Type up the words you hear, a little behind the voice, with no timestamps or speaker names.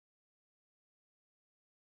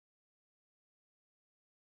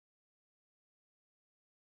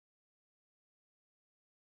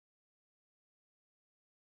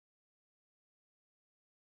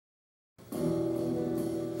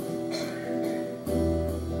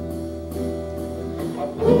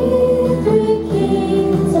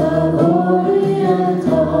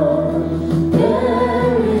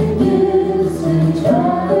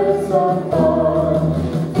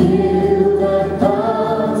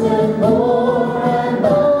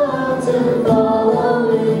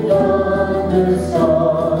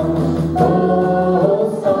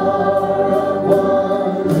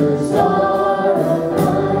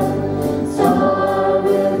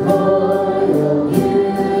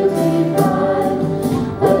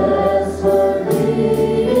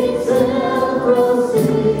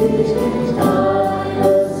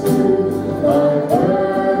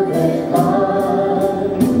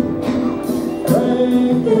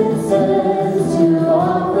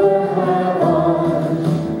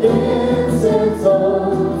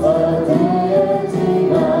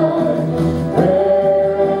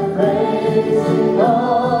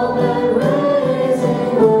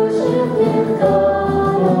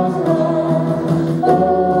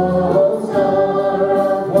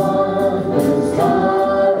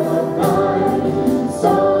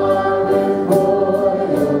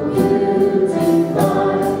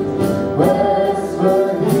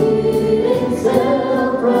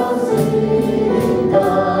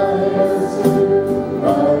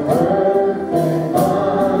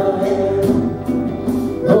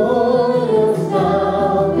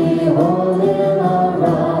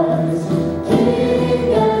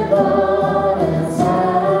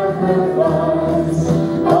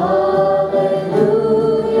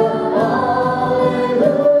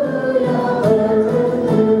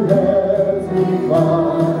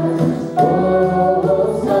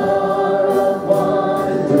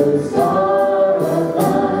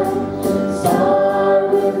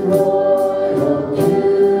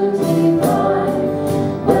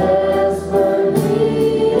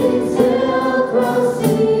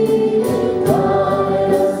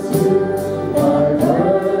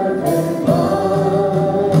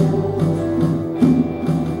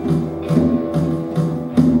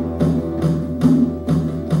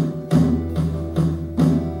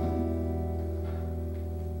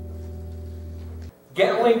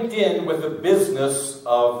Get linked in with the business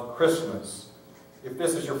of Christmas. If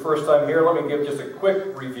this is your first time here, let me give just a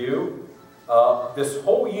quick review. This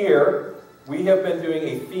whole year, we have been doing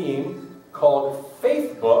a theme called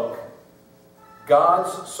Faithbook,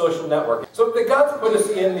 God's Social Network. So God's put us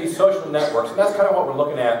in these social networks, and that's kind of what we're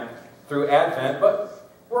looking at through Advent, but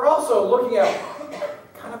we're also looking at,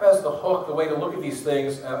 kind of as the hook, the way to look at these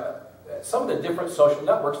things, some of the different social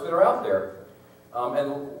networks that are out there.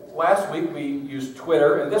 And last week we used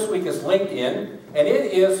Twitter, and this week is LinkedIn, and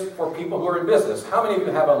it is for people who are in business. How many of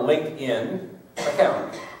you have a LinkedIn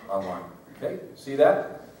account online? Okay, see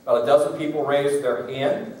that? About a dozen people raised their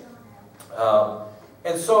hand.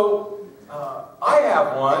 And so I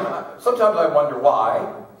have one. Sometimes I wonder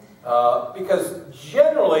why. Because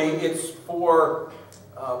generally it's for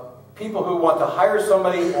people who want to hire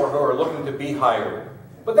somebody or who are looking to be hired.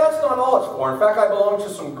 But that's not all it's for. In fact, I belong to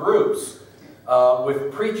some groups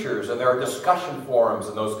with preachers, and there are discussion forums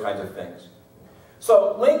and those kinds of things.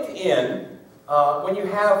 So LinkedIn, when you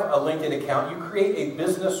have a LinkedIn account, you create a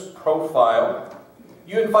business profile.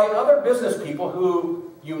 You invite other business people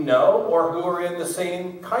who you know or who are in the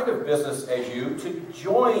same kind of business as you to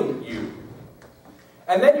join you.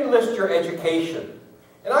 And then you list your education.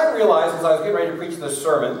 And I realized as I was getting ready to preach this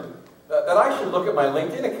sermon that I should look at my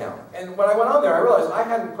LinkedIn account. And when I went on there, I realized I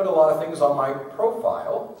hadn't put a lot of things on my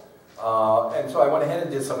profile. And so I went ahead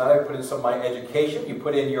and did some of that. I put in some of my education. You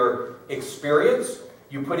put in your experience.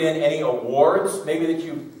 You put in any awards maybe that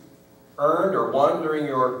you've earned or won during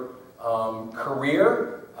your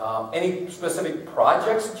career. Any specific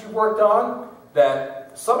projects that you've worked on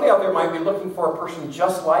that somebody out there might be looking for a person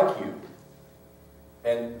just like you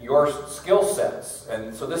and your skill sets.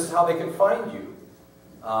 And so this is how they can find you.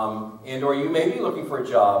 And or you may be looking for a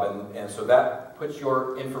job, and so that puts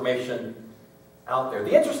your information out there.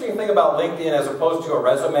 The interesting thing about LinkedIn as opposed to a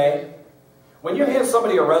resume, when you hand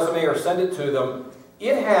somebody a resume or send it to them,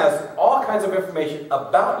 it has all kinds of information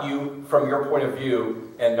about you from your point of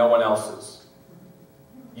view and no one else's.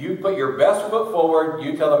 You put your best foot forward,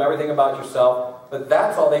 you tell them everything about yourself, but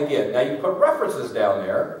that's all they get. Now you put references down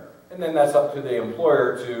there, and then that's up to the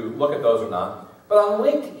employer to look at those or not. But on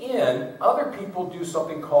LinkedIn, other people do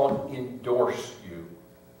something called endorse you.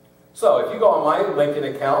 So if you go on my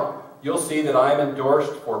LinkedIn account, you'll see that I'm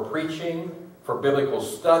endorsed for preaching, for biblical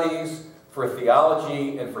studies, for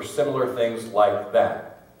theology, and for similar things like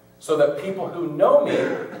that. So that people who know me,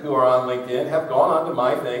 who are on LinkedIn, have gone onto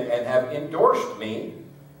my thing and have endorsed me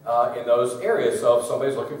in those areas. So if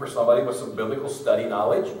somebody's looking for somebody with some biblical study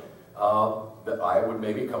knowledge, that I would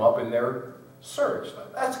maybe come up in their search.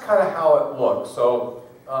 That's kind of how it looks. So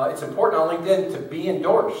it's important on LinkedIn to be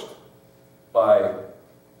endorsed by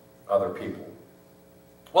other people.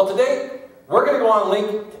 Well, today we're going to go on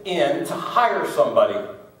LinkedIn to hire somebody.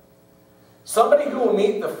 Somebody who will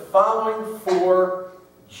meet the following 4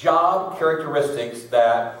 job characteristics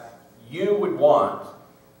that you would want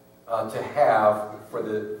to have for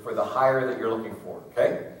the hire that you're looking for.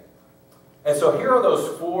 Okay? And so here are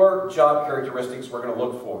those 4 job characteristics we're going to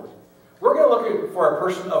look for. We're going to look for a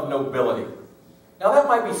person of nobility. Now that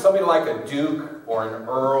might be somebody like a duke or an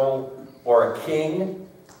earl or a king.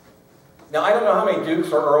 Now I don't know how many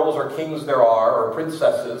dukes or earls or kings there are, or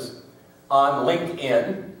princesses, on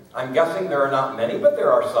LinkedIn. I'm guessing there are not many, but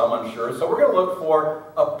there are some, I'm sure. So we're going to look for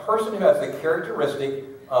a person who has the characteristic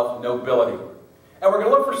of nobility. And we're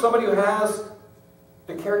going to look for somebody who has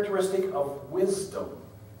the characteristic of wisdom.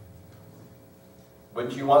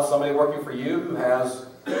 Wouldn't you want somebody working for you who has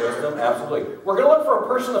wisdom? Absolutely. We're going to look for a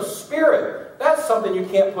person of spirit. That's something you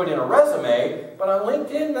can't put in a resume, but on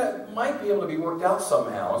LinkedIn that might be able to be worked out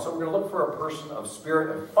somehow. And so we're going to look for a person of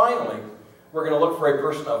spirit. And finally, we're going to look for a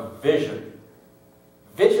person of vision.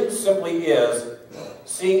 Vision simply is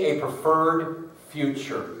seeing a preferred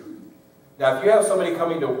future. Now, if you have somebody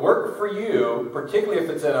coming to work for you, particularly if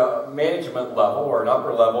it's at a management level or an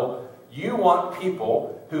upper level, you want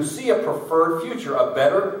people who see a preferred future, a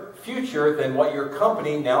better future than what your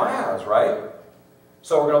company now has, right?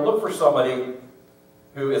 So we're going to look for somebody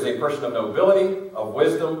who is a person of nobility, of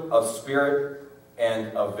wisdom, of spirit, and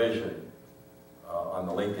of vision on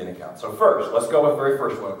the LinkedIn account. So first, let's go with the very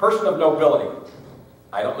first one. A person of nobility.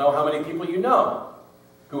 I don't know how many people you know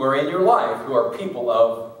who are in your life who are people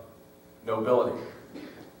of nobility.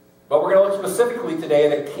 But we're going to look specifically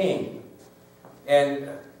today at a king. And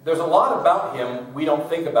there's a lot about him we don't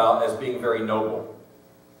think about as being very noble.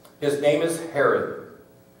 His name is Herod.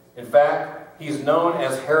 In fact, he's known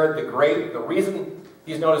as Herod the Great. The reason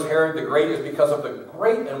he's known as Herod the Great is because of the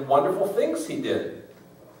great and wonderful things he did.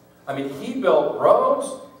 I mean, he built roads,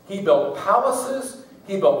 he built palaces,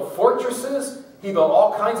 he built fortresses, He built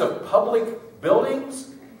all kinds of public buildings.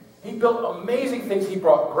 He built amazing things. He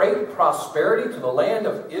brought great prosperity to the land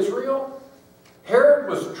of Israel. Herod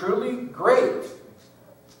was truly great.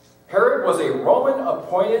 Herod was a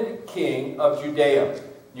Roman-appointed king of Judea.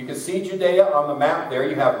 You can see Judea on the map there.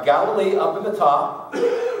 You have Galilee up in the top,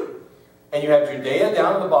 and you have Judea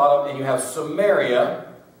down at the bottom, and you have Samaria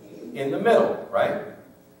in the middle, right?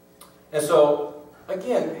 And so,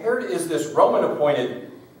 again, Herod is this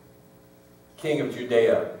Roman-appointed king of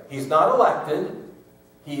Judea. He's not elected.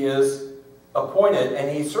 He is appointed,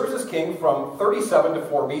 and he serves as king from 37 to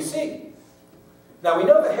 4 BC. Now, we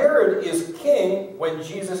know that Herod is king when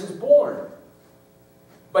Jesus is born.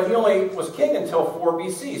 But he only was king until 4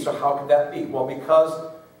 BC. So how could that be? Well,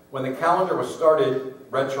 because when the calendar was started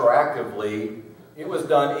retroactively, it was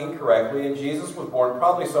done incorrectly, and Jesus was born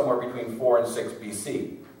probably somewhere between 4 and 6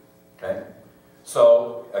 BC. Okay?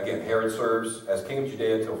 So, again, Herod serves as king of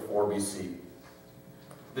Judea until 4 BC.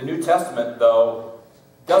 The New Testament, though,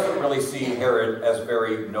 doesn't really see Herod as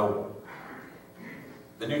very noble.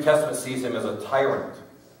 The New Testament sees him as a tyrant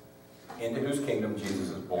into whose kingdom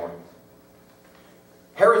Jesus is born.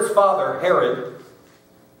 Herod's father, Herod,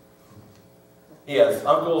 he has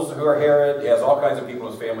uncles who are Herod. He has all kinds of people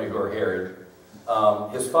in his family who are Herod.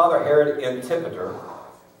 His father, Herod Antipater,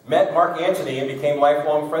 met Mark Antony and became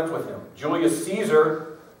lifelong friends with him. Julius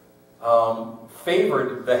Caesar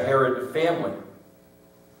favored the Herod family.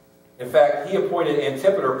 In fact, he appointed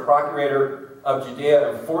Antipater procurator of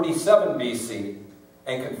Judea in 47 BC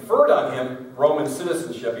and conferred on him Roman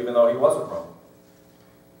citizenship, even though he wasn't Roman.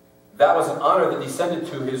 That was an honor that descended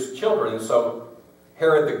to his children, and so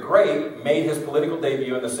Herod the Great made his political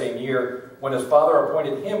debut in the same year when his father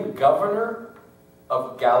appointed him governor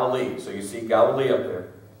of Galilee. So you see Galilee up there.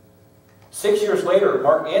 6 years later,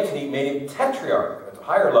 Mark Antony made him tetrarch at the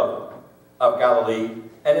higher level of Galilee,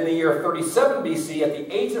 and in the year 37 BC, at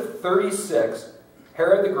the age of 36,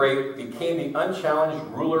 Herod the Great became the unchallenged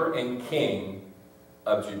ruler and king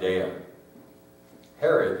of Judea.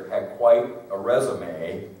 Herod had quite a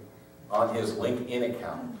resume on his LinkedIn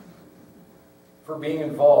account for being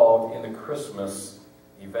involved in the Christmas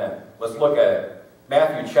event. Let's look at it.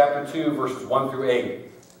 Matthew chapter 2, verses 1 through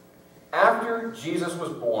 8. After Jesus was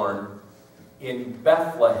born in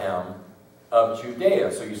Bethlehem of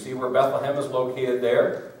Judea. So you see where Bethlehem is located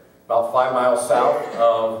there, about 5 miles south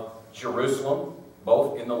of Jerusalem,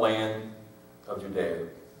 both in the land of Judea.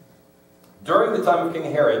 During the time of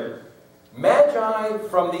King Herod, Magi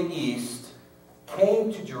from the east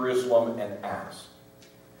came to Jerusalem and asked,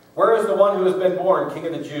 "Where is the one who has been born, King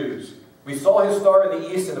of the Jews? We saw his star in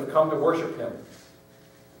the east and have come to worship him."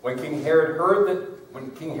 When King Herod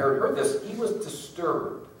heard this, he was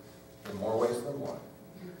disturbed in more ways than one,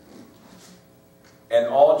 and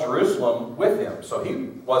all Jerusalem with him. So he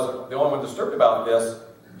wasn't the only one disturbed about this.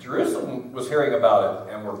 Jerusalem was hearing about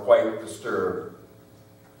it and were quite disturbed.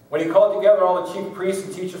 When he called together all the chief priests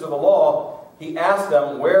and teachers of the law, he asked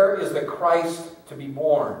them, "Where is the Christ to be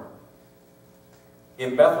born?"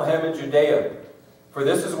 "In Bethlehem in Judea. For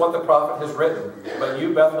this is what the prophet has written. But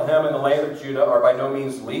you, Bethlehem, in the land of Judah, are by no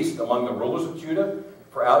means least among the rulers of Judah.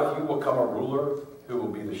 For out of you will come a ruler who will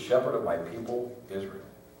be the shepherd of my people, Israel."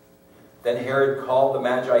 Then Herod called the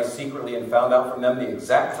Magi secretly and found out from them the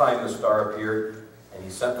exact time the star appeared. And he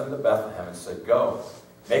sent them to Bethlehem and said, "Go,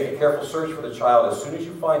 make a careful search for the child. As soon as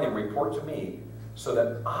you find him, report to me, so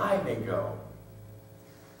that I may go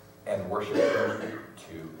and worship him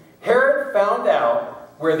too." Herod found out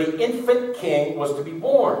where the infant king was to be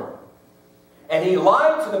born. And he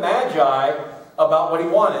lied to the Magi about what he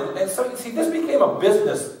wanted. And so, you see, this became a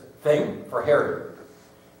business thing for Herod.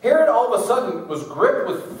 Herod all of a sudden was gripped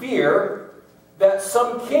with fear that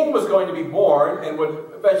some king was going to be born and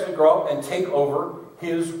would eventually grow up and take over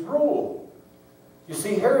his rule. You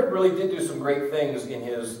see, Herod really did do some great things in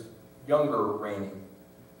his younger reigning.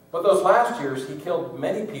 But those last years, he killed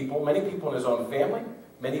many people in his own family,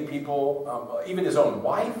 many people, even his own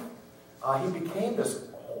wife. He became this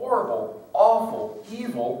horrible, awful,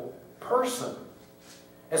 evil person.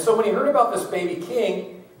 And so when he heard about this baby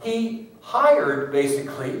king, he hired,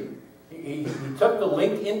 basically, he took the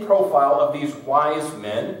LinkedIn profile of these wise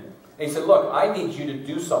men, and he said, "Look, I need you to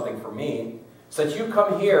do something for me. Since you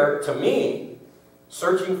come here to me,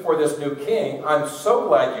 searching for this new king, I'm so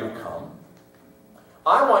glad you've come.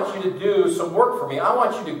 I want you to do some work for me. I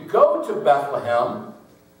want you to go to Bethlehem.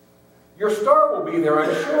 Your star will be there,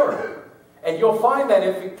 I'm sure. And you'll find that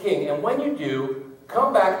infant king. And when you do,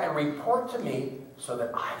 come back and report to me so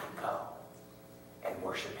that I can go and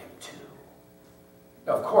worship him too."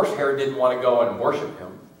 Now, of course, Herod didn't want to go and worship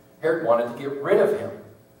him. Herod wanted to get rid of him.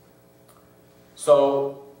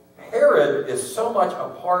 So Herod is so much a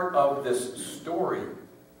part of this story.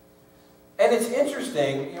 And it's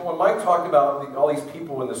interesting, when Mike talked about all these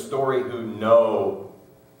people in the story who know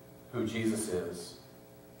who Jesus is,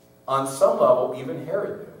 on some level, even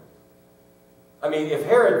Herod knew. I mean, if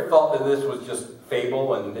Herod thought that this was just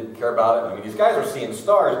fable and didn't care about it, I mean, these guys are seeing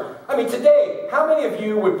stars. I mean, today, how many of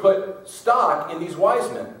you would put stock in these wise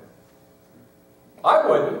men? I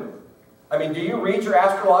wouldn't. I mean, do you read your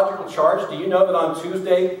astrological charts? Do you know that on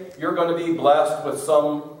Tuesday you're going to be blessed with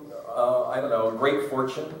some, I don't know, great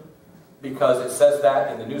fortune? Because it says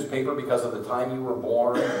that in the newspaper because of the time you were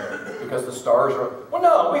born, because the stars are... Well,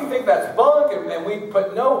 no, we think that's bunk, and we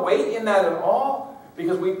put no weight in that at all,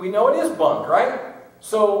 because we know it is bunk, right?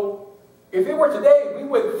 So, if it were today, we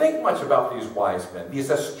wouldn't think much about these wise men,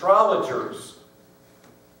 these astrologers,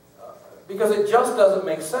 because it just doesn't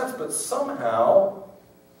make sense, but somehow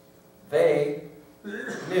they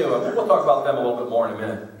knew, and we'll talk about them a little bit more in a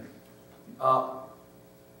minute.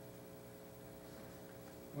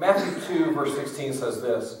 Matthew 2, verse 16 says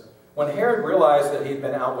this. When Herod realized that he'd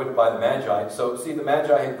been outwitted by the Magi, so see, the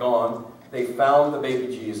Magi had gone, they found the baby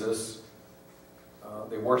Jesus,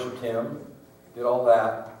 they worshipped him, did all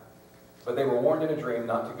that, but they were warned in a dream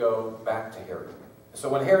not to go back to Herod. So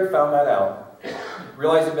when Herod found that out,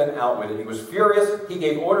 realized he'd been outwitted, he was furious. He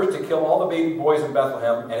gave orders to kill all the baby boys in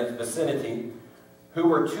Bethlehem and its vicinity who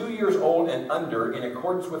were 2 years old and under, in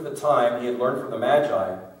accordance with the time he had learned from the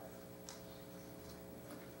Magi.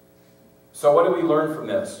 So what do we learn from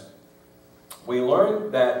this? We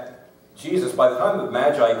learned that Jesus, by the time the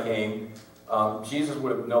Magi came, Jesus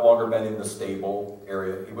would have no longer been in the stable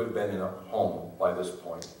area. He would have been in a home by this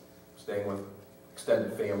point, staying with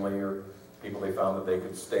extended family or people they found that they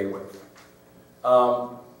could stay with.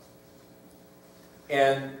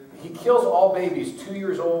 And he kills all babies 2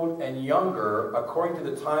 years old and younger according to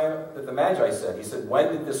the time that the Magi said. He said,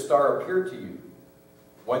 when did this star appear to you?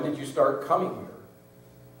 When did you start coming here?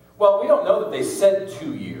 Well, we don't know that they said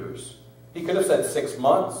 2 years. He could have said 6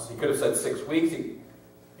 months. He could have said 6 weeks.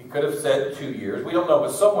 He could have said 2 years. We don't know,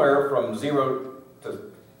 but somewhere from 0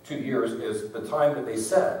 to 2 years is the time that they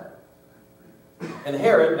said. And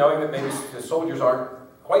Herod, knowing that maybe his soldiers aren't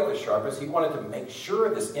quite the sharpest, he wanted to make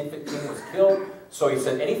sure this infant king was killed. So he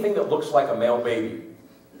said anything that looks like a male baby.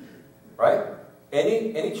 Right?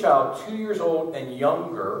 Any child 2 years old and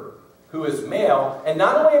younger who is male, and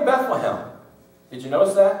not only in Bethlehem. Did you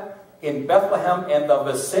notice that? In Bethlehem and the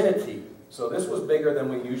vicinity. So this was bigger than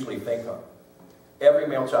we usually think of. Every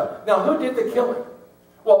male child. Now, who did the killing?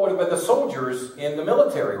 Well, it would have been the soldiers in the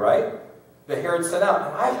military, right? That Herod sent out.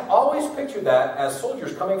 And I've always pictured that as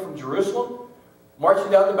soldiers coming from Jerusalem,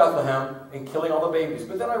 marching down to Bethlehem and killing all the babies.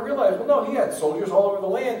 But then I realized, well, no, he had soldiers all over the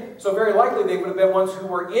land. So very likely they would have been ones who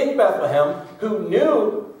were in Bethlehem, who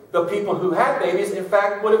knew the people who had babies, in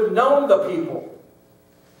fact, would have known the people.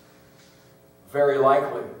 Very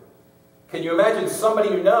likely. Can you imagine somebody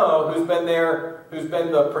you know who's been there, who's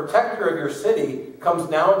been the protector of your city, comes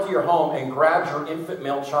now into your home and grabs your infant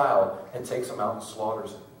male child and takes him out and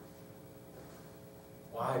slaughters him?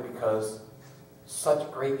 Why? Because such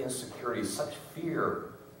great insecurity, such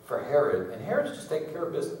fear for Herod. And Herod's just taking care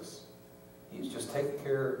of business. He's just taking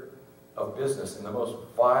care of business in the most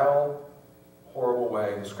vile, horrible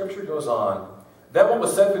way. The scripture goes on. Then what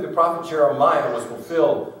was said through the prophet Jeremiah was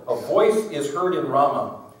fulfilled. A voice is heard in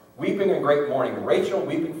Ramah, weeping in great mourning, Rachel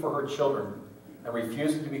weeping for her children and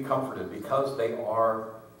refusing to be comforted because they are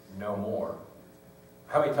no more.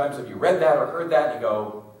 How many times have you read that or heard that and you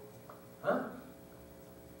go, huh?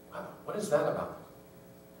 What is that about?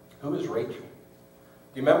 Who is Rachel?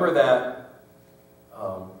 Do you remember that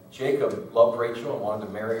Jacob loved Rachel and wanted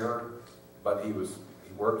to marry her, but he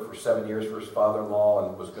worked for 7 years for his father-in-law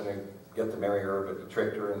and was going to get to marry her, but he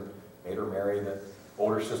tricked her and made her marry the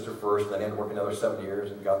older sister first, and then he had to work another 7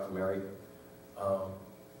 years and got to marry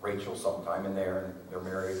Rachel sometime in there, and they're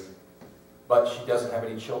married. But she doesn't have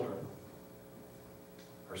any children.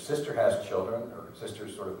 Her sister has children. Her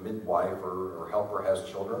sister's sort of midwife or helper has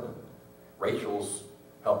children. Rachel's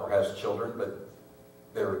helper has children, but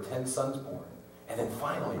there are 10 sons born. And then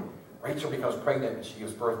finally, Rachel becomes pregnant and she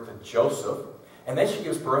gives birth to Joseph. And then she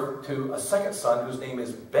gives birth to a second son whose name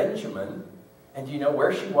is Benjamin. And do you know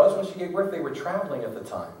where she was when she gave birth? They were traveling at the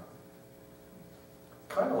time.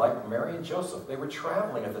 Kind of like Mary and Joseph. They were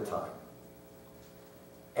traveling at the time.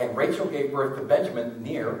 And Rachel gave birth to Benjamin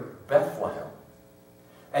near Bethlehem.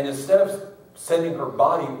 And instead of sending her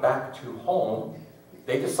body back to home,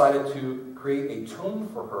 they decided to create a tomb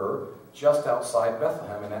for her just outside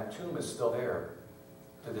Bethlehem. And that tomb is still there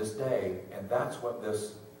to this day. And that's what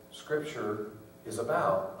this scripture is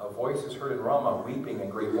about. A voice is heard in Ramah, weeping in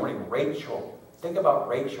great mourning. Rachel Think about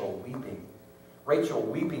Rachel weeping. Rachel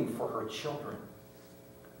weeping for her children,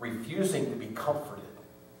 refusing to be comforted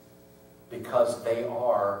because they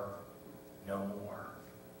are no more.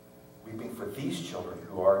 Weeping for these children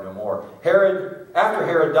who are no more. After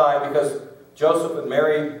Herod died, because Joseph and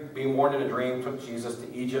Mary, being warned in a dream, took Jesus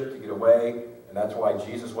to Egypt to get away, and that's why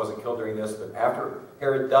Jesus wasn't killed during this. But after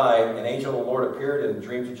Herod died, an angel of the Lord appeared in a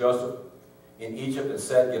dream to Joseph in Egypt and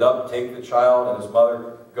said, "Get up, take the child and his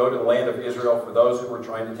mother, go to the land of Israel, for those who were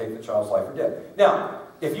trying to take the child's life are dead." Now,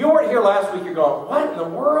 if you weren't here last week, you're going, "What in the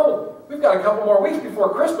world? We've got a couple more weeks before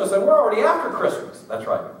Christmas, and we're already after Christmas." That's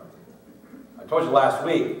right. I told you last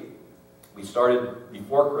week, we started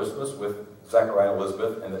before Christmas with Zechariah and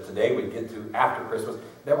Elizabeth, and that today we get to after Christmas.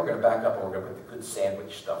 Then we're going to back up and we're going to put the good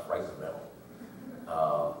sandwich stuff right in the middle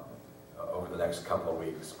over the next couple of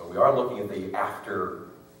weeks. But we are looking at the after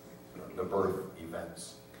the birth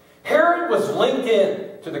events. Herod was linked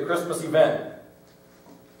in to the Christmas event.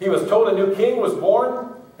 He was told a new king was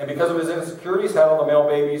born, and because of his insecurities, had all the male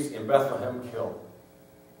babies in Bethlehem killed.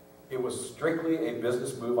 It was strictly a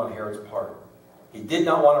business move on Herod's part. He did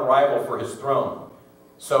not want a rival for his throne,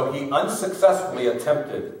 so he unsuccessfully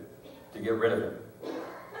attempted to get rid of him.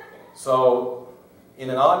 So, in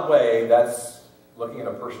an odd way, that's looking at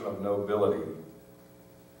a person of nobility.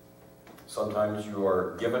 Sometimes you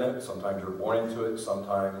are given it, sometimes you're born into it,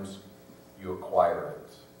 sometimes you acquire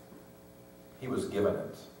it. He was given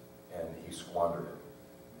it, and he squandered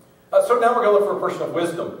it. So now we're going to look for a person of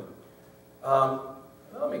wisdom. I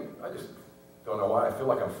just don't know why. I feel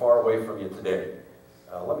like I'm far away from you today.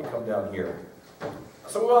 Let me come down here.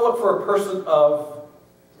 So we're going to look for a person of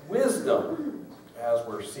wisdom as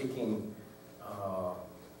we're seeking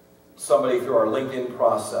somebody through our LinkedIn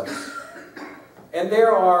process. And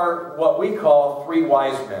there are what we call three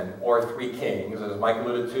wise men, or three kings, as Mike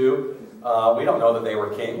alluded to. We don't know that they were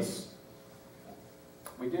kings.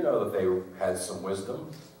 We do know that they had some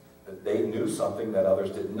wisdom, that they knew something that others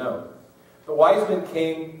didn't know. The wise men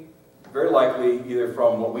came very likely either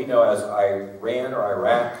from what we know as Iran or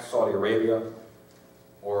Iraq, Saudi Arabia,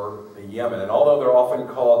 or the Yemen. And although they're often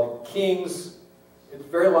called kings, it's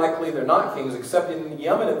very likely they're not kings, except in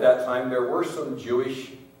Yemen at that time there were some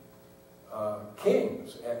Jewish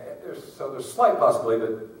kings. So there's slight possibility,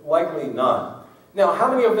 but likely none. Now, how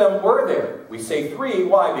many of them were there? We say three.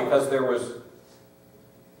 Why? Because there was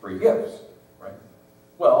three gifts, right?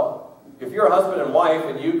 Well, if you're a husband and wife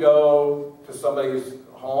and you go to somebody's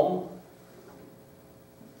home,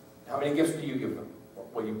 how many gifts do you give them?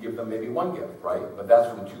 Well, you give them maybe one gift, right? But that's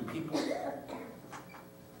from two people.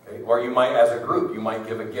 Okay? Or you might, as a group, you might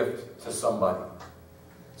give a gift to somebody.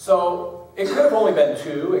 So it could have only been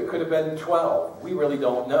 2, it could have been 12. We really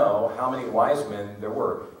don't know how many wise men there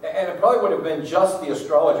were. And it probably would have been just the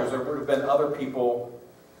astrologers. There would have been other people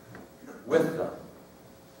with them.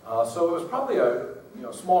 So it was probably a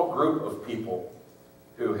small group of people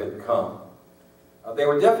who had come. They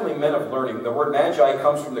were definitely men of learning. The word magi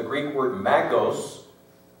comes from the Greek word magos,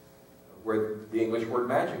 where the English word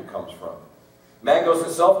magic comes from. Magos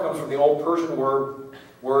itself comes from the old Persian word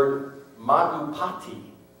magupati.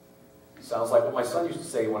 Sounds like what my son used to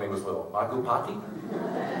say when he was little. Magupati?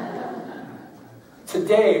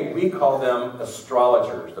 Today, we call them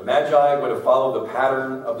astrologers. The Magi would have followed the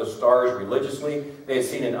pattern of the stars religiously. They had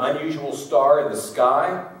seen an unusual star in the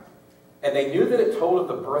sky, and they knew that it told of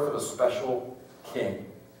the birth of a special king.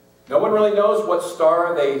 No one really knows what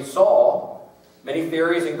star they saw. Many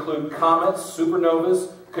theories include comets,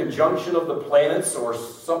 supernovas, conjunction of the planets, or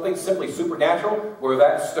something simply supernatural, where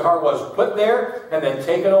that star was put there and then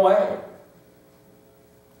taken away.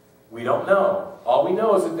 We don't know. All we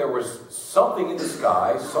know is that there was something in the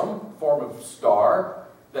sky, some form of star,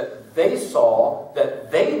 that they saw, that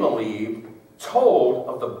they believed, told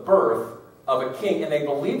of the birth of a king. And they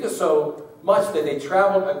believed it so much that they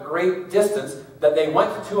traveled a great distance, that they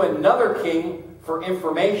went to another king for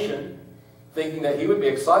information, thinking that he would be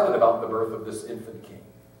excited about the birth of this infant king,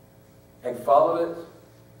 and followed it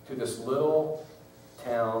to this little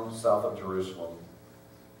town south of Jerusalem,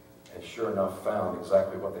 and sure enough found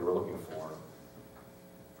exactly what they were looking for,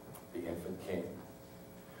 the infant king.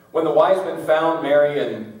 When the wise men found Mary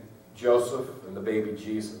and Joseph and the baby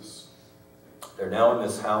Jesus, they're now in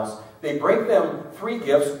this house. They bring them 3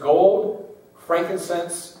 gifts: gold,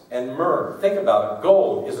 frankincense, and myrrh. Think about it.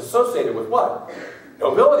 Gold is associated with what?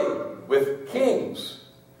 Nobility, with kings.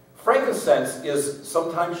 Frankincense is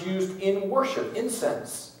sometimes used in worship,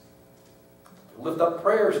 incense, to lift up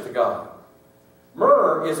prayers to God.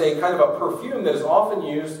 Myrrh is a kind of a perfume that is often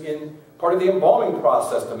used in part of the embalming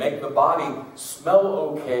process to make the body smell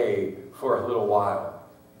okay for a little while.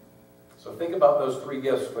 So think about those three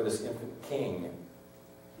gifts for this infant king.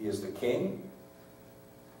 He is the king.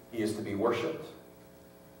 He is to be worshipped.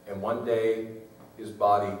 And one day, his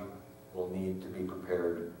body will need to be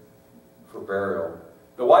prepared for burial.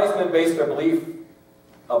 The wise men based their belief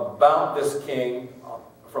about this king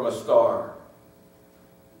from a star.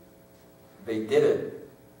 They did it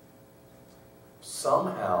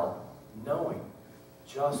somehow knowing.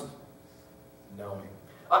 Just knowing.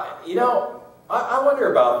 I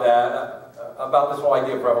wonder about that, about this whole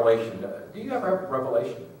idea of revelation. Do you ever have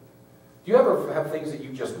revelation? Do you ever have things that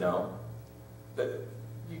you just know? That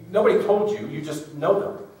nobody told you, you just know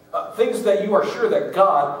them. Things that you are sure that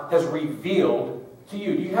God has revealed to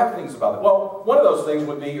you. Do you have things about it? Well, one of those things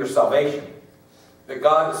would be your salvation. That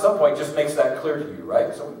God at some point just makes that clear to you,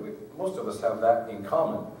 right? So most of us have that in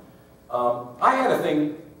common. I had a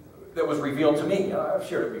thing that was revealed to me. I've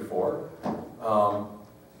shared it before.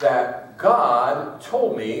 That God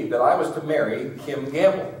told me that I was to marry Kim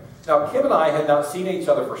Gamble. Now, Kim and I had not seen each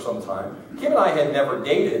other for some time. Kim and I had never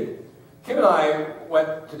dated. Kim and I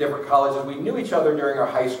went to different colleges. We knew each other during our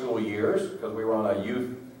high school years because we were on a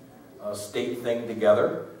youth state thing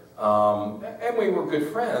together. And we were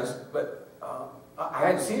good friends, but I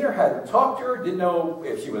hadn't seen her, hadn't talked to her, didn't know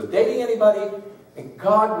if she was dating anybody. And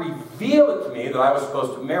God revealed it to me that I was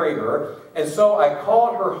supposed to marry her. And so I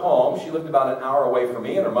called her home. She lived about an hour away from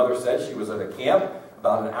me, and her mother said she was at a camp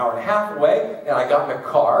about an hour and a half away. And I got in a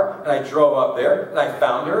car, and I drove up there, and I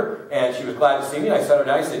found her, and she was glad to see me. And I sat her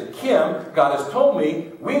down, I said, Kim, God has told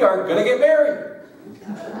me we are going to get married.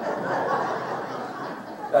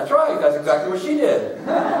 That's right, that's exactly what she did.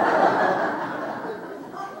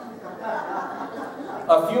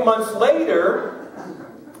 A few months later,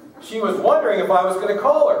 she was wondering if I was going to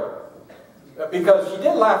call her. Because she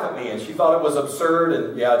did laugh at me, and she thought it was absurd,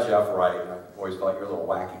 and yeah, Jeff, right, I always thought you're a little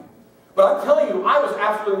wacky. But I'm telling you, I was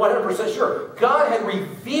absolutely 100% sure. God had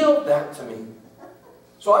revealed that to me.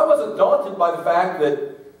 So I wasn't daunted by the fact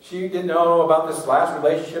that she didn't know about this last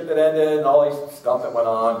relationship that ended and all these stuff that went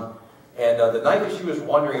on. And the night that she was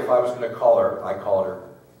wondering if I was going to call her, I called her.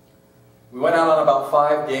 We went out on about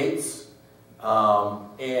 5 dates,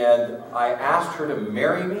 and I asked her to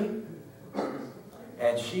marry me.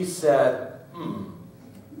 And she said,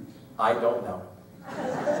 I don't know.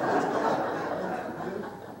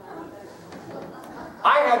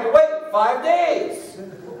 I had to wait 5 days.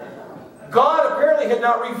 God apparently had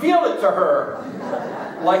not revealed it to her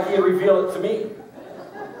like he had revealed it to me.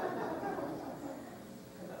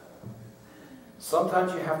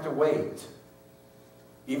 Sometimes you have to wait.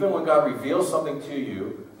 Even when God reveals something to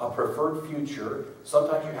you, a preferred future,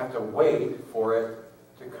 sometimes you have to wait for it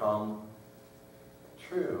to come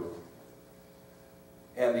true.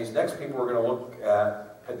 And these next people we're going to look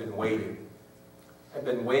at had been waiting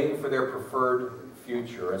for their preferred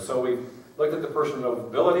future. And so we've looked at the person of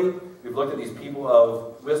ability, we've looked at these people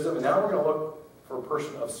of wisdom, and now we're going to look for a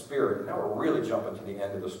person of spirit. And now we're really jumping to the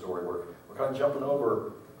end of the story. We're kind of jumping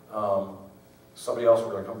over somebody else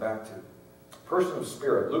we're going to come back to. Person of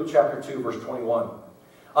spirit, Luke chapter 2, verse 21.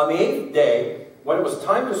 On the 8th day, when it was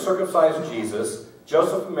time to circumcise Jesus,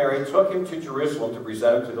 Joseph and Mary took him to Jerusalem to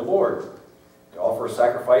present him to the Lord, to offer a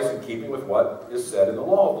sacrifice in keeping with what is said in the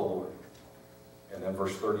law of the Lord. And then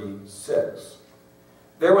verse 36.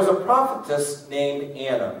 There was a prophetess named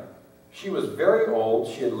Anna. She was very old.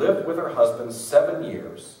 She had lived with her husband 7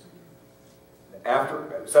 years.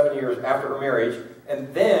 After 7 years after her marriage,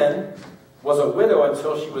 and then was a widow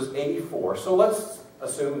until she was 84. So let's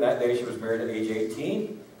assume that day she was married at age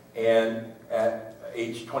 18, and at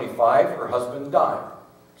age 25, her husband died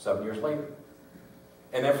 7 years later.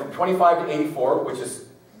 And then from 25 to 84, which is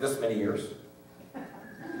this many years.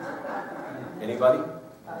 Anybody?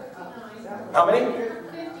 How many?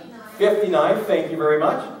 59. Thank you very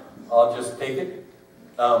much. I'll just take it.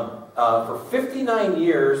 For 59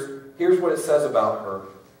 years, here's what it says about her.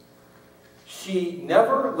 She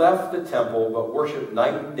never left the temple, but worshipped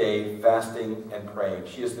night and day, fasting and praying.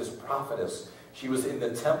 She is this prophetess. She was in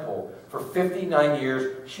the temple for 59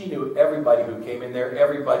 years. She knew everybody who came in there.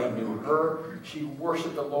 Everybody knew her. She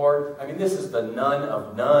worshiped the Lord. I mean, this is the nun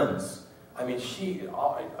of nuns. I mean,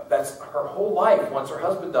 that's her whole life, once her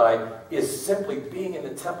husband died, is simply being in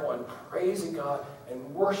the temple and praising God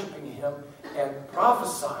and worshiping Him and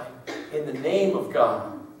prophesying in the name of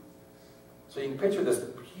God. So you can picture this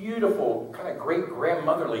beautiful, kind of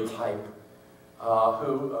great-grandmotherly type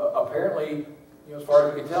who apparently, as far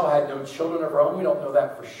as we can tell, had no children of her own. We don't know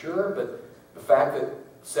that for sure, but the fact that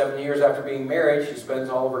 7 years after being married, she spends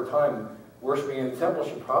all of her time worshiping in the temple,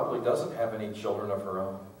 she probably doesn't have any children of her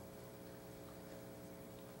own.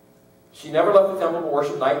 She never left the temple but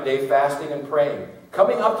worshiped night and day, fasting and praying.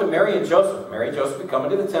 coming up to Mary and Joseph. Mary and Joseph had come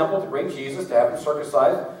into the temple to bring Jesus, to have him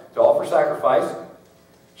circumcised, to offer sacrifice.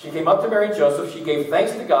 She came up to Mary and Joseph. She gave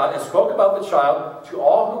thanks to God and spoke about the child to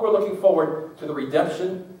all who were looking forward to the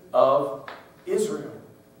redemption of Israel.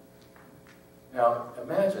 Now,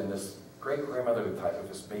 imagine this great-grandmother type of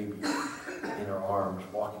this baby in her arms,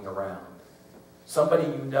 walking around. Somebody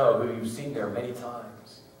you know, who you've seen there many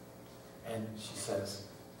times. And she says,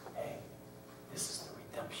 hey, this is the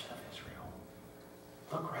redemption of Israel.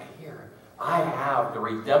 Look right here. I have the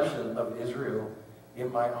redemption of Israel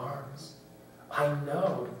in my arms. I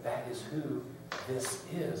know that is who this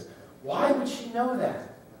is. Why would she know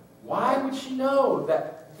that? Why would she know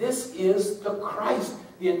that this is the Christ,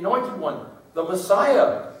 the anointed one, the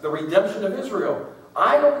Messiah, the redemption of Israel?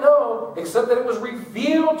 I don't know, except that it was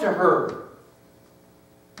revealed to her.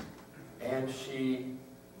 And she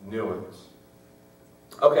knew it.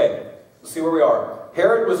 Okay, let's see where we are.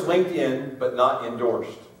 Herod was linked in, but not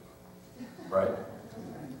endorsed. Right?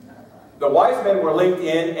 The wise men were linked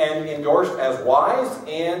in and endorsed as wise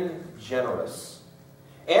and generous.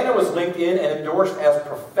 Anna was linked in and endorsed as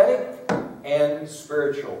prophetic and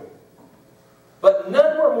spiritual. But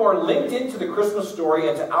none were more linked into the Christmas story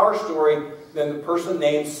and to our story than the person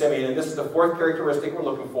named Simeon. And this is the fourth characteristic we're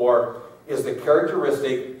looking for, is the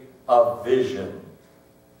characteristic of vision.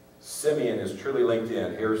 Simeon is truly linked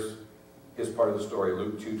in. Here's his part of the story,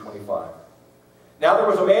 Luke 2:25. Now there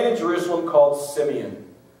was a man in Jerusalem called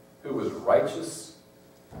Simeon, who was righteous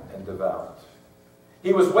and devout.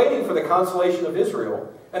 He was waiting for the consolation of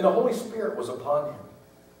Israel, and the Holy Spirit was upon him.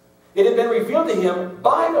 It had been revealed to him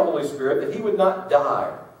by the Holy Spirit that he would not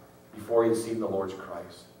die before he had seen the Lord's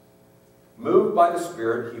Christ. Moved by the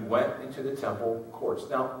Spirit, he went into the temple courts.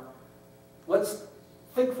 Now, let's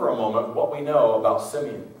think for a moment what we know about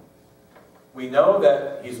Simeon. We know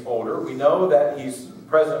that he's older. We know that he's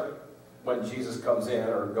present when Jesus comes in,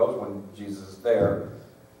 or goes when Jesus is there.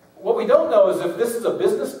 What we don't know is if this is a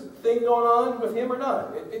business thing going on with him or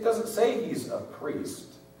not. It doesn't say he's a priest.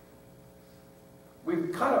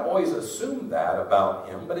 We've kind of always assumed that about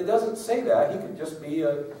him, but it doesn't say that. He could just be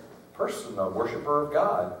a person, a worshiper of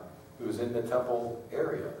God, who's in the temple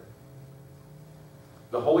area.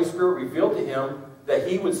 The Holy Spirit revealed to him that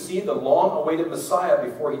he would see the long-awaited Messiah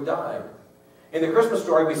before he died. In the Christmas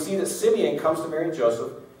story, we see that Simeon comes to Mary and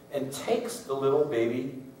Joseph and takes the little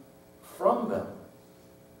baby from them.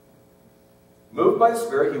 Moved by the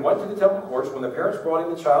Spirit, he went to the temple courts when the parents brought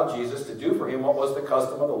in the child Jesus to do for him what was the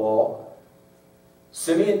custom of the law.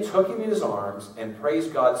 Simeon took him in his arms and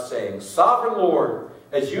praised God, saying, Sovereign Lord,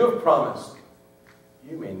 as you have promised,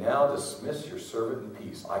 you may now dismiss your servant in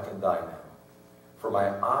peace. I can die now. For my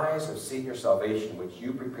eyes have seen your salvation, which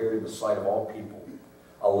you prepared in the sight of all people,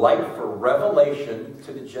 a light for revelation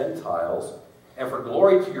to the Gentiles and for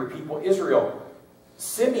glory to your people Israel.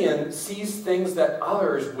 Simeon sees things that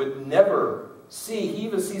others would never see. He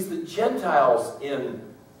even sees the Gentiles in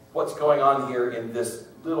what's going on here in this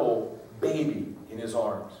little baby in his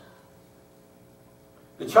arms.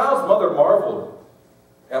 The child's mother marveled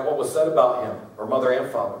at what was said about him, her mother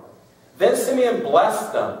and father. Then Simeon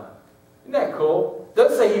blessed them. Isn't that cool? It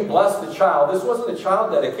doesn't say he blessed the child. This wasn't a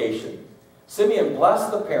child dedication. Simeon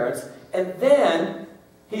blessed the parents, and then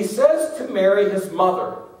he says to Mary, his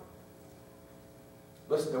mother,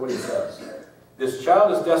 listen to what he says. This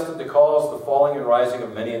child is destined to cause the falling and rising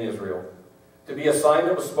of many in Israel, to be a sign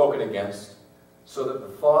that was spoken against, so that the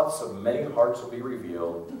thoughts of many hearts will be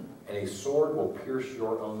revealed, and a sword will pierce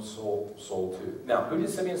your own soul too. Now, who did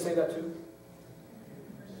Simeon say that to?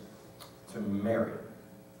 To Mary,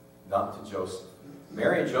 not to Joseph.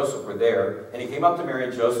 Mary and Joseph were there, and he came up to Mary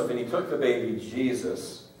and Joseph, and he took the baby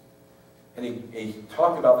Jesus, and he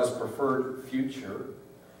talked about this preferred future,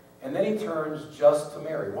 and then he turns just to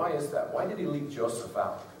Mary. Why is that? Why did he leave Joseph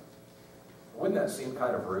out? Wouldn't that seem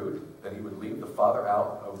kind of rude, that he would leave the father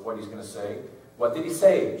out of what he's going to say? What did he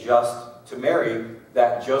say just to Mary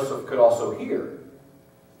that Joseph could also hear?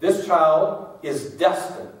 This child is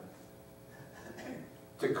destined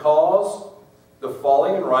to cause the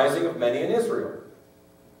falling and rising of many in Israel.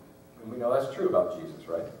 And we know that's true about Jesus,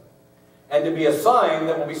 right? And to be a sign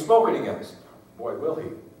that will be spoken against. Boy, will he.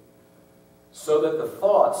 So that the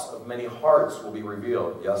thoughts of many hearts will be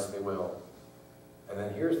revealed. Yes, they will. And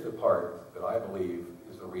then here's the part that I believe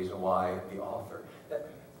is the reason why the author...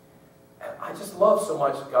 I just love so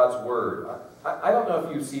much God's Word. I don't know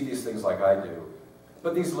if you see these things like I do,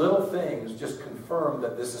 but these little things just confirm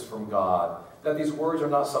that this is from God, that these words are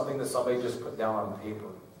not something that somebody just put down on paper.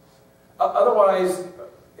 Otherwise,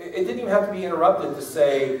 it didn't even have to be interrupted to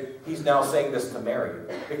say, he's now saying this to Mary.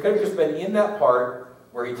 It could have just been in that part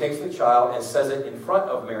where he takes the child and says it in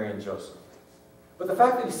front of Mary and Joseph. But the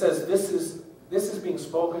fact that he says this is being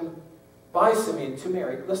spoken by Simeon to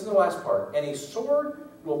Mary. Listen to the last part. And a sword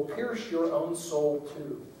will pierce your own soul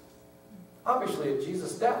too. Obviously at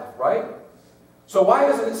Jesus' death, right? So why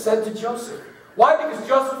isn't it said to Joseph? Why? Because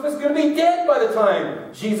Joseph is going to be dead by the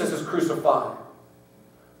time Jesus is crucified.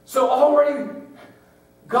 So already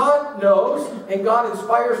God knows, and God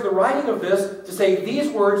inspires the writing of this to say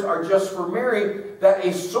these words are just for Mary, that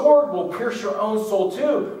a sword will pierce your own soul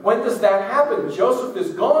too. When does that happen? Joseph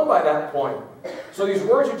is gone by that point. So these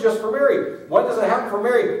words are just for Mary. When does it happen for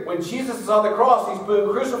Mary? When Jesus is on the cross, he's being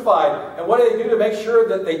crucified. And what do they do to make sure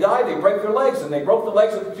that they die? They break their legs. And they broke the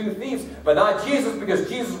legs of the two thieves, but not Jesus, because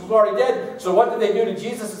Jesus was already dead. So what did they do to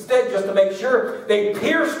Jesus instead? Just to make sure, they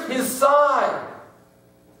pierced his side.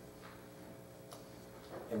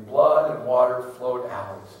 And blood and water flowed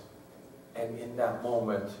out. And in that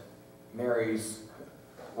moment, Mary's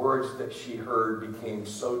words that she heard became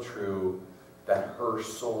so true that her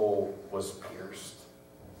soul was pierced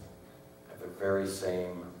at the very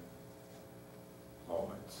same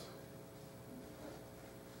moment.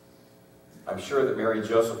 I'm sure that Mary and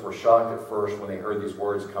Joseph were shocked at first when they heard these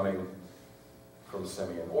words coming from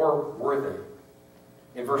Simeon. Or were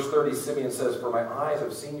they? In verse 30, Simeon says, "For my eyes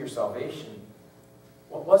have seen your salvation."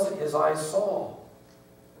 What was it his eyes saw?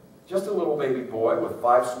 Just a little baby boy with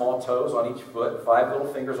 5 small toes on each foot, 5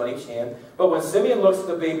 little fingers on each hand. But when Simeon looks at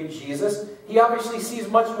the baby Jesus, he obviously sees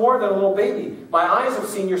much more than a little baby. My eyes have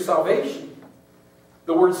seen your salvation.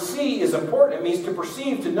 The word see is important. It means to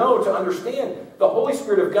perceive, to know, to understand. The Holy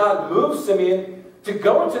Spirit of God moves Simeon to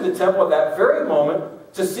go into the temple at that very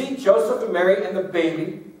moment to see Joseph and Mary and the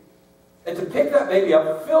baby, and to pick that baby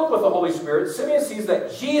up filled with the Holy Spirit. Simeon sees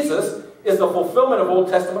that Jesus is the fulfillment of Old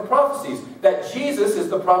Testament prophecies, that Jesus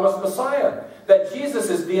is the promised Messiah, that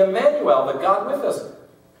Jesus is the Emmanuel, the God with us,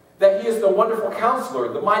 that he is the wonderful counselor,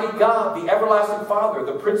 the mighty God, the everlasting Father,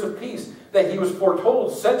 the Prince of Peace, that he was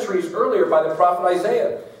foretold centuries earlier by the prophet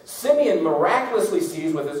Isaiah. Simeon miraculously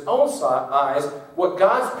sees with his own eyes what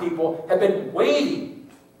God's people have been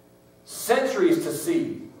waiting centuries to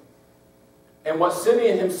see, and what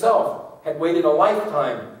Simeon himself had waited a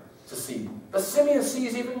lifetime to see. But Simeon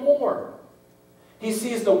sees even more. He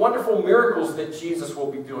sees the wonderful miracles that Jesus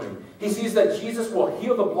will be doing. He sees that Jesus will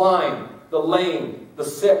heal the blind, the lame, the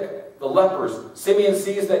sick, the lepers. Simeon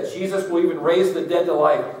sees that Jesus will even raise the dead to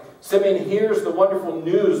life. Simeon hears the wonderful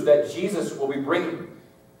news that Jesus will be bringing.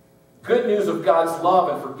 Good news of God's love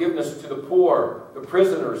and forgiveness to the poor, the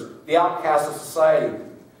prisoners, the outcasts of society.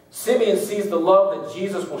 Simeon sees the love that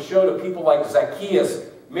Jesus will show to people like Zacchaeus,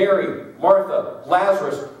 Mary, Martha,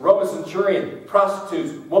 Lazarus, Roman centurion,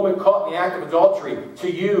 prostitutes, woman caught in the act of adultery, to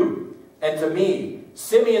you and to me.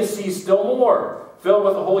 Simeon sees still more. Filled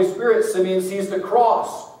with the Holy Spirit, Simeon sees the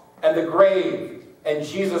cross and the grave and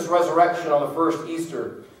Jesus' resurrection on the first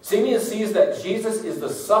Easter. Simeon sees that Jesus is the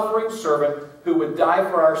suffering servant who would die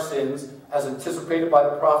for our sins as anticipated by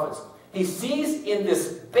the prophets. He sees in this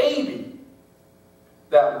baby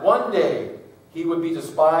that one day he would be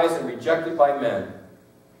despised and rejected by men.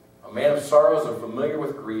 A man of sorrows and familiar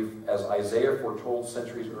with grief, as Isaiah foretold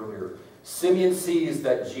centuries earlier. Simeon sees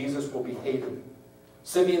that Jesus will be hated.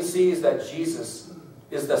 Simeon sees that Jesus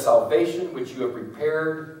is the salvation which you have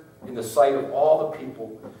prepared in the sight of all the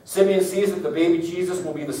people. Simeon sees that the baby Jesus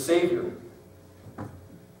will be the Savior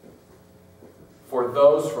for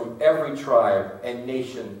those from every tribe and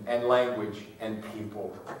nation and language and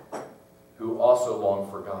people who also long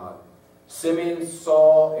for God. Simeon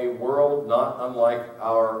saw a world not unlike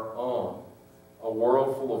our own. A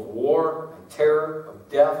world full of war and terror, of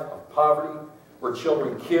death, of poverty, where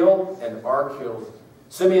children kill and are killed.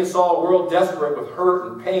 Simeon saw a world desperate with hurt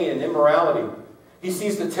and pain and immorality. He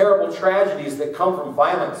sees the terrible tragedies that come from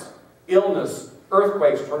violence, illness,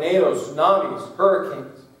 earthquakes, tornadoes, tsunamis,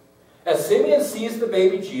 hurricanes. As Simeon sees the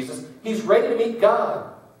baby Jesus, he's ready to meet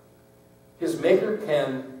God. His Maker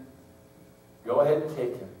can go ahead and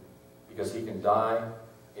take him, because he can die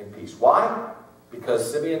in peace. Why?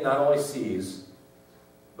 Because Simeon not only sees,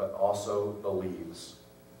 but also believes.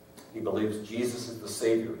 He believes Jesus is the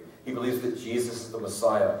Savior. He believes that Jesus is the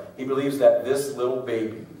Messiah. He believes that this little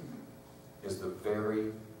baby is the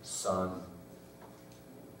very Son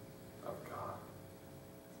of God.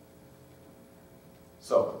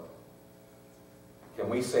 So, can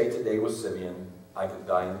we say today with Simeon, I can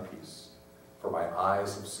die in peace, for my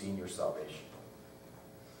eyes have seen your salvation?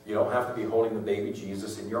 You don't have to be holding the baby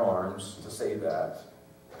Jesus in your arms to say that.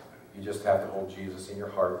 You just have to hold Jesus in your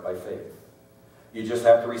heart by faith. You just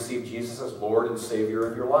have to receive Jesus as Lord and Savior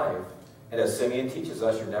of your life. And as Simeon teaches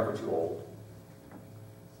us, you're never too old.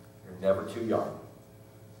 You're never too young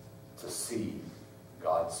to see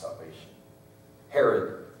God's salvation.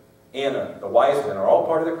 Herod, Anna, the wise men are all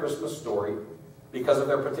part of the Christmas story because of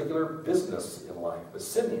their particular business in life. But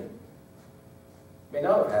Simeon may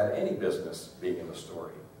not have had any business being in the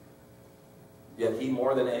story. Yet he,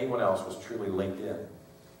 more than anyone else, was truly linked in.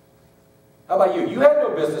 How about you? You had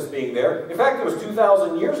no business being there. In fact, it was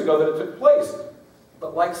 2,000 years ago that it took place.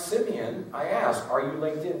 But like Simeon, I ask, are you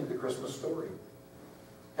linked into the Christmas story?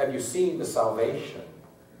 Have you seen the salvation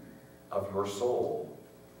of your soul?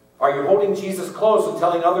 Are you holding Jesus close and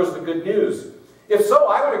telling others the good news? If so,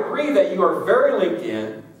 I would agree that you are very linked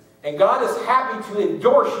in, and God is happy to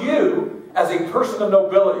endorse you as a person of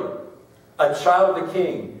nobility, a child of the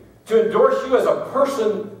King, to endorse you as a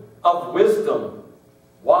person of wisdom,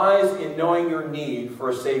 wise in knowing your need for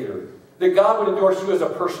a Savior. That God would endorse you as a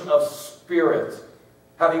person of spirit,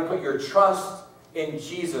 having put your trust in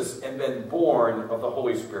Jesus and been born of the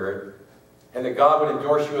Holy Spirit. And that God would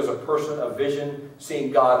endorse you as a person of vision,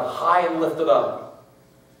 seeing God high and lifted up,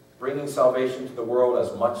 bringing salvation to the world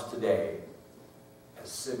as much today as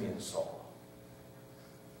Simeon saw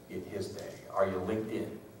in his day. Are you linked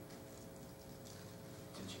in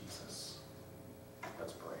to Jesus?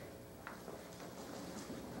 Let's pray.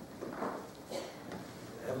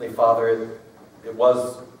 Heavenly Father, it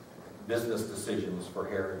was business decisions for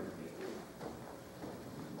Herod.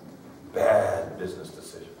 Bad business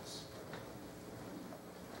decisions.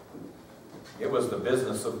 It was the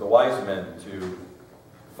business of the wise men to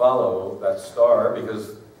follow that star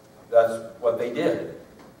because that's what they did.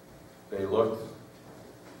 They looked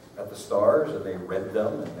at the stars and they read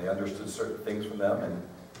them and they understood certain things from them. And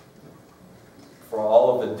for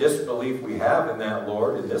all of the disbelief we have in that,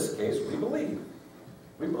 Lord, in this case, we believe.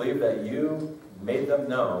 We believe that you made them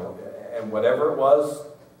know. And whatever it was,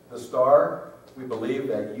 the star, we believe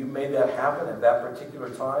that you made that happen at that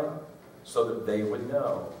particular time so that they would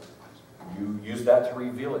know. You used that to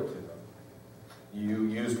reveal it to them. You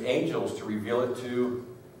used angels to reveal it to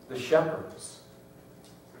the shepherds.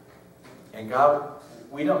 And God,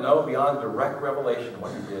 we don't know beyond direct revelation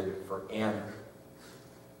what you did for Anna,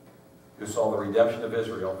 who saw the redemption of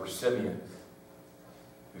Israel, for Simeon,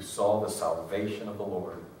 who saw the salvation of the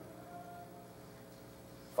Lord.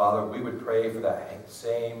 Father, we would pray for that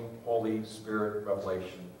same Holy Spirit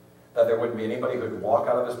revelation, that there wouldn't be anybody who would walk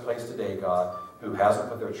out of this place today, God, who hasn't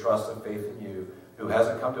put their trust and faith in you, who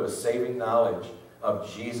hasn't come to a saving knowledge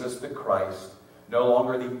of Jesus the Christ, no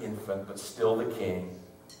longer the infant, but still the King.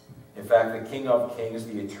 In fact, the King of Kings,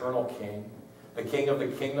 the eternal King, the King of the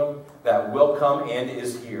kingdom that will come and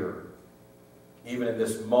is here. Even in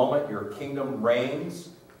this moment, your kingdom reigns.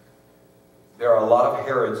 There are a lot of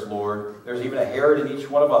Herods, Lord. There's even a Herod in each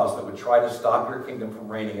one of us that would try to stop your kingdom from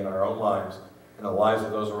reigning in our own lives and the lives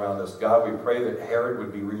of those around us. God, we pray that Herod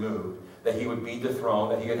would be removed, that he would be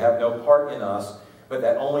dethroned, that he would have no part in us, but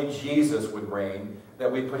that only Jesus would reign,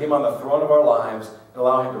 that we put him on the throne of our lives and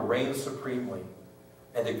allow him to reign supremely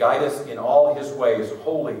and to guide us in all his ways,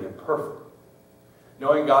 holy and perfect.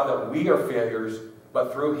 Knowing, God, that we are failures,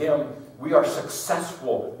 but through him we are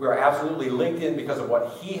successful. We are absolutely linked in because of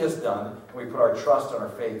what he has done, and we put our trust and our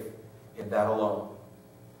faith in that alone.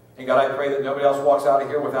 And God, I pray that nobody else walks out of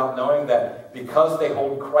here without knowing that because they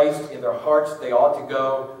hold Christ in their hearts, they ought to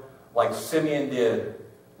go like Simeon did,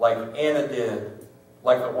 like Anna did,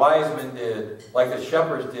 like the wise men did, like the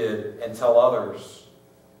shepherds did, and tell others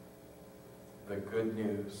the good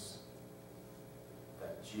news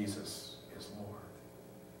that Jesus is Lord.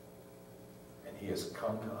 And he has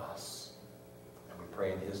come to us. And we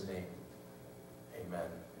pray in his name. Amen.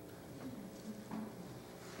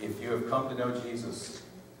 If you have come to know Jesus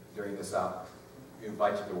during this hour, we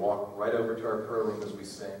invite you to walk right over to our prayer room as we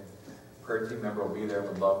sing. Prayer team member will be there and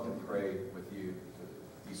would love to pray with you,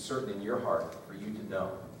 to be certain in your heart for you to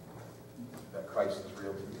know that Christ is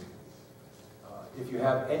real to you. If you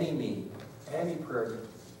have any need, any prayer need,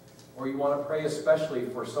 or you want to pray especially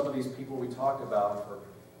for some of these people we talked about, for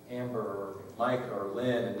Amber or Mike or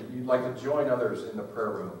Lynn, and you'd like to join others in the prayer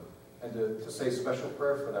room and to say special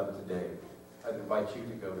prayer for them today, I'd invite you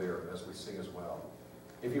to go there as we sing as well.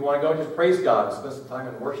 If you want to go, just praise God and spend some time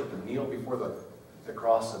in worship and kneel before the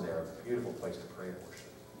cross in there. It's a beautiful place to pray and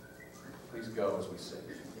worship. Please go as we sing.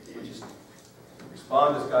 We just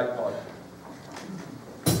respond as God calls you.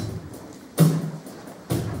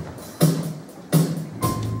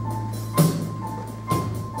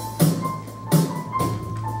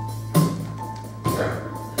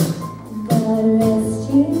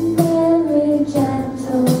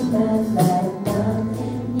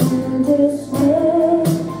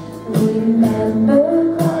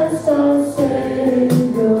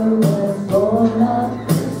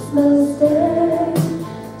 Christmas Day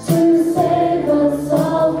to save us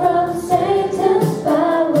all from Satan's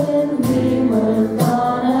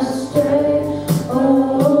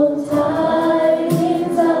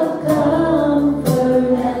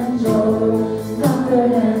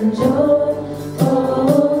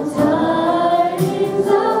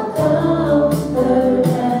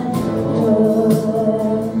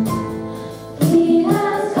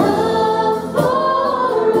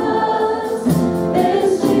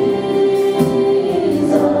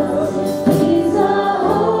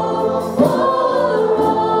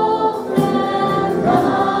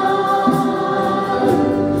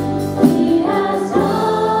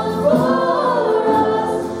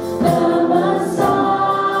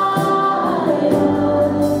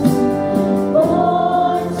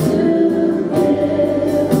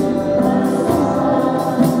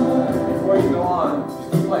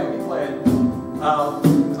plan.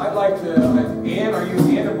 I'd like to, Ann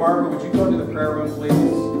and Barbara, would you go into the prayer room, please?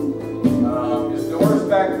 Is Doris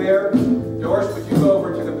back there? Doris, would you go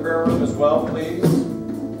over to the prayer room as well, please?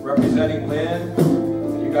 Representing Lynn.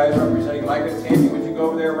 You guys representing Micah. Tammy, would you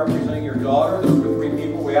go over there representing your daughter? Those were 3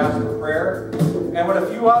 people we asked for prayer. And would a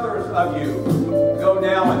few others of you go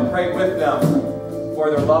now and pray with them for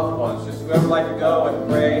their loved ones? Just whoever would like to go and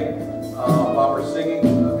pray while we're singing.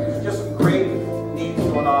 There's just some great needs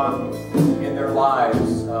going on in their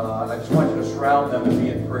lives. I just want you to surround them and be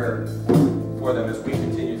in prayer for them as we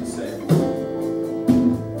continue to sing.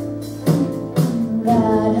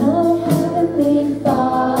 God, our Heavenly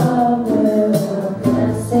Father,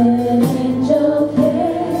 blessed angel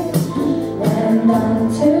came, and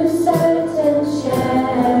unto certain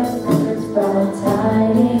shepherds brought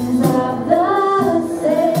tidings of the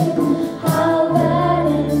same, how that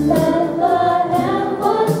in Bethlehem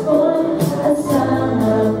was born a Son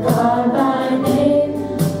of God by name.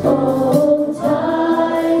 Oh,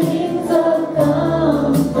 tidings of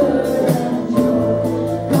comfort and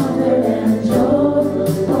joy, comfort and joy.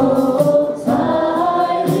 Oh,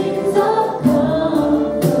 tidings of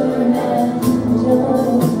comfort and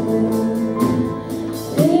joy.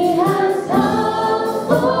 He has come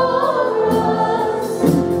for us,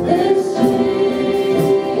 this Jesus.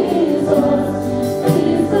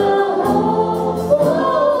 He's the hope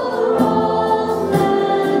for all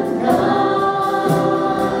mankind.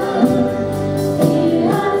 He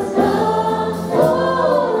has come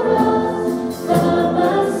for us, the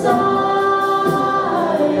Messiah,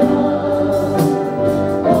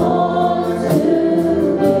 born to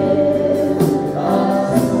give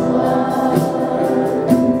us life.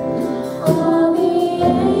 All the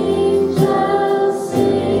angels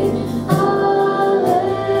sing hallelujah.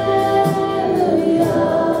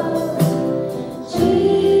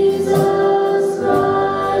 Jesus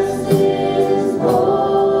Christ is born.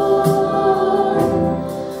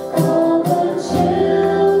 All the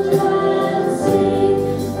children sing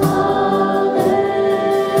hallelujah.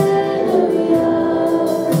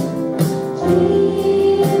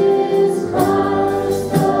 Jesus Christ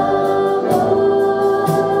the Lord.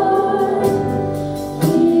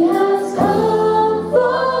 He has come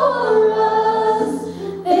for us,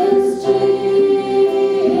 this Jesus.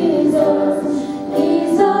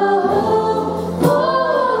 He's a hope for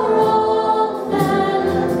all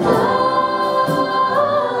mankind.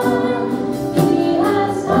 He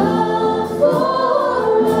has come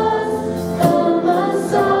for us, the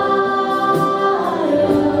Messiah,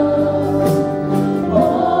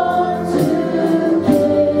 born to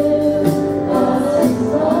give us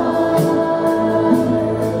life.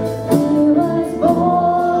 He was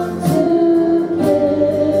born to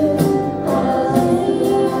give us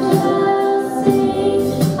angels sing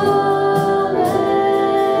hallelujah.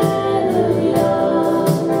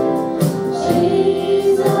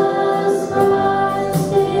 Jesus Christ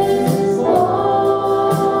is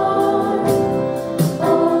born.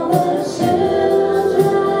 All the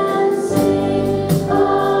children sing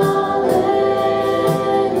hallelujah.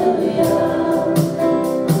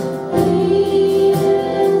 He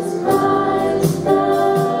is Christ the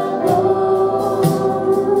Lord.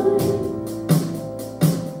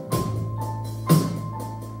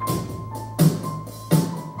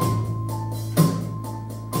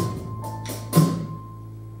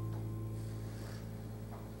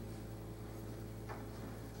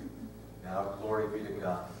 Now glory be to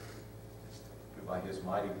God, who by his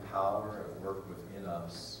mighty power at work within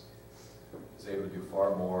us is able to do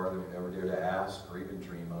far more than we ever dare to ask or even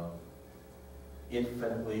dream of,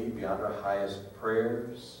 infinitely beyond our highest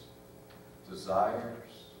prayers,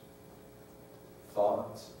 desires,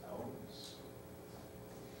 thoughts, and hopes.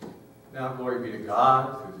 Now glory be to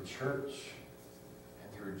God through the church and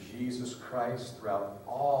through Jesus Christ throughout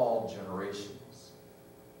all generations,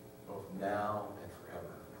 both now and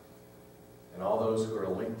forever. And all those who are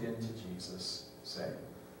linked into Jesus say,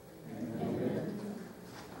 Amen.